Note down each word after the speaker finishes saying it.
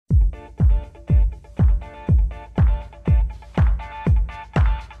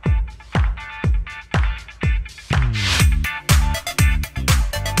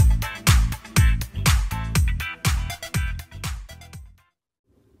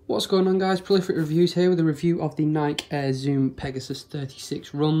What's going on, guys? Prolific Reviews here with a review of the Nike Air Zoom Pegasus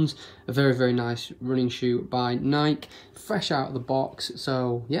 36 runs. A very nice running shoe by Nike, fresh out of the box.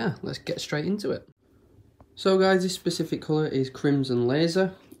 So yeah, let's get straight into it. So guys, this specific colour is Crimson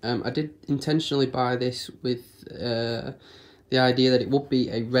Laser. I did intentionally buy this with the idea that it would be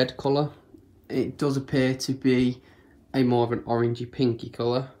a red colour. It does appear to be a more of an orangey pinky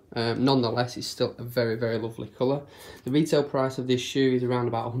colour. Nonetheless, it's still a very lovely colour. The retail price of this shoe is around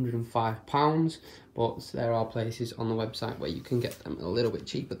about £105, but there are places on the website where you can get them a little bit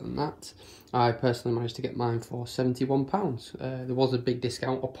cheaper than that. I personally managed to get mine for £71. There was a big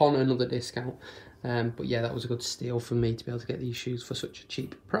discount upon another discount, but yeah, that was a good steal for me to be able to get these shoes for such a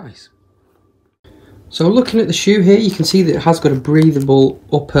cheap price. So looking at the shoe here, you can see that it has got a breathable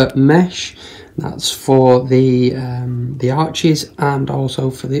upper mesh. That's for the arches and also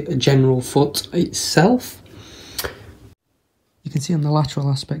for the general foot itself. You can see on the lateral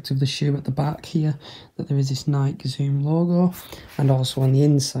aspect of the shoe at the back here that there is this Nike Zoom logo, and also on the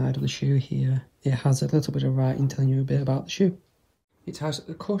inside of the shoe here it has a little bit of writing telling you a bit about the shoe. It has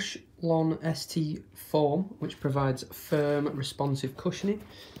a Cushlon ST form which provides firm responsive cushioning,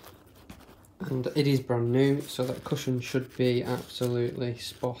 and it is brand new, so that cushion should be absolutely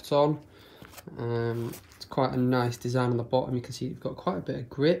spot on. It's quite a nice design on the bottom. You can see you've got quite a bit of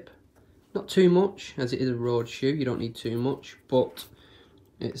grip, not too much as it is a road shoe, you don't need too much, but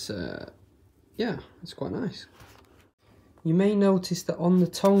it's yeah, it's quite nice. You may notice that on the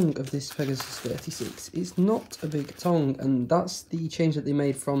tongue of this Pegasus 36 it's not a big tongue, and that's the change that they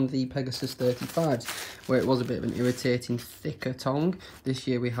made from the Pegasus 35s, where it was a bit of an irritating thicker tongue. This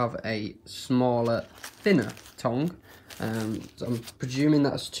year we have a smaller, thinner tongue. So I'm presuming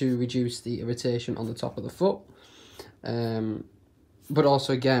that's to reduce the irritation on the top of the foot, but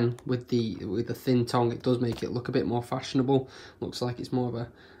also again with the thin tongue it does make it look a bit more fashionable. Looks like it's more of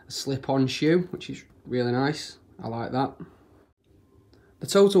a slip-on shoe, which is really nice. I like that. The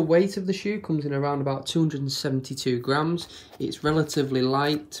total weight of the shoe comes in around about 272 grams. It's relatively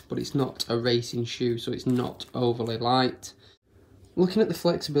light, but it's not a racing shoe, so it's not overly light. Looking at the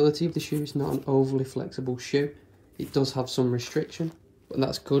flexibility of the shoe, it's not an overly flexible shoe. It does have some restriction, but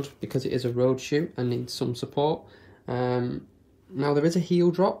that's good because it is a road shoe and needs some support. Now there is a heel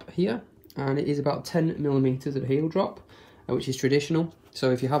drop here, and it is about 10mm of heel drop, which is traditional.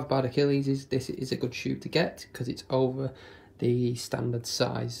 So if you have bad Achilles, this is a good shoe to get because it's over the standard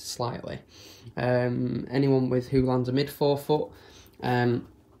size slightly. Anyone with who lands a mid forefoot, you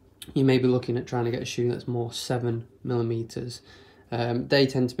may be looking at trying to get a shoe that's more 7mm. They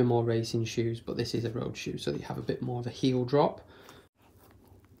tend to be more racing shoes, but this is a road shoe, so you have a bit more of a heel drop.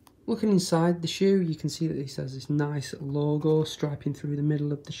 Looking inside the shoe, you can see that this has this nice logo striping through the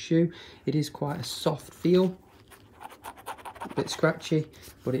middle of the shoe. It is quite a soft feel, a bit scratchy,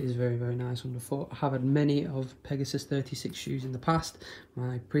 but it is very nice underfoot. I have had many of Pegasus 36 shoes in the past.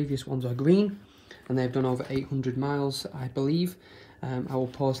 My previous ones are green, and they've done over 800 miles, I believe. I will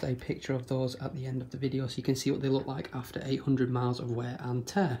post a picture of those at the end of the video so you can see what they look like after 800 miles of wear and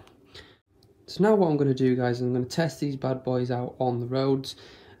tear. So now what I'm going to do, guys, is I'm going to test these bad boys out on the roads.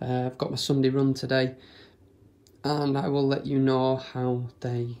 I've got my Sunday run today, and I will let you know how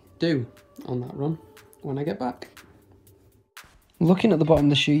they do on that run when I get back. Looking at the bottom of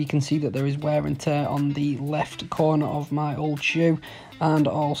the shoe, you can see that there is wear and tear on the left corner of my old shoe, and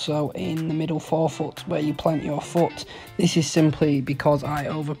also in the middle forefoot where you plant your foot. This is simply because I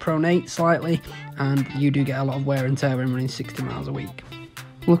overpronate slightly, and you do get a lot of wear and tear when running 60 miles a week.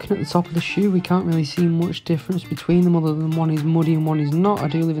 Looking at the top of the shoe, we can't really see much difference between them other than one is muddy and one is not. I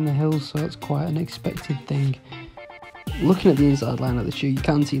do live in the hills, so that's quite an expected thing. Looking at the inside line of the shoe, you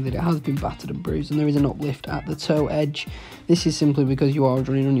can see that it has been battered and bruised, and there is an uplift at the toe edge. This is simply because you are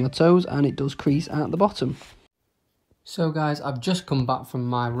running on your toes, and it does crease at the bottom. So guys, I've just come back from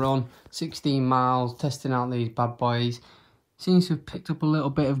my run, 16 miles, testing out these bad boys. Seems to have picked up a little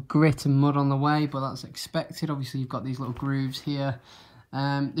bit of grit and mud on the way, but that's expected. Obviously you've got these little grooves here.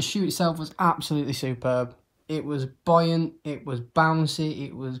 The shoe itself was absolutely superb. It was buoyant, it was bouncy,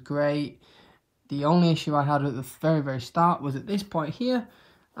 it was great. The only issue I had at the very start was at this point here,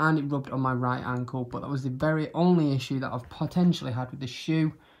 and it rubbed on my right ankle, but that was the very only issue that I've potentially had with the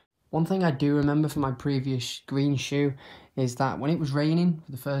shoe. One thing I do remember from my previous green shoe is that when it was raining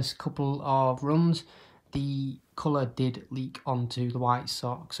for the first couple of runs, the colour did leak onto the white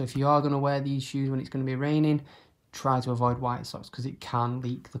sock. So if you are going to wear these shoes when it's going to be raining, try to avoid white socks because it can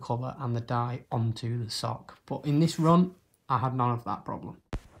leak the colour and the dye onto the sock. But in this run, I had none of that problem.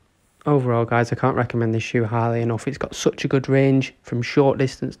 Overall, guys, I can't recommend this shoe highly enough. It's got such a good range from short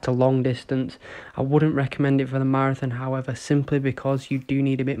distance to long distance. I wouldn't recommend it for the marathon, however, simply because you do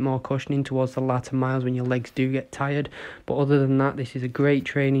need a bit more cushioning towards the latter miles when your legs do get tired. But other than that, this is a great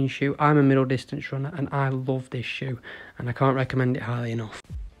training shoe. I'm a middle distance runner and I love this shoe, and I can't recommend it highly enough.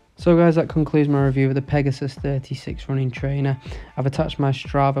 So guys, that concludes my review of the Pegasus 36 running trainer. I've attached my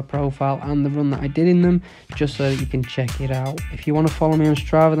Strava profile and the run that I did in them, just so that you can check it out. If you want to follow me on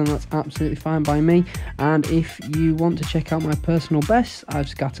Strava, then that's absolutely fine by me. And if you want to check out my personal bests, I've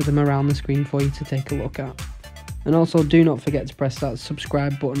scattered them around the screen for you to take a look at. And also, do not forget to press that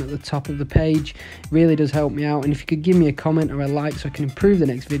subscribe button at the top of the page. It really does help me out. And if you could give me a comment or a like so I can improve the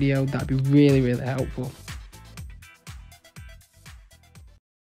next video, that'd be really, really helpful.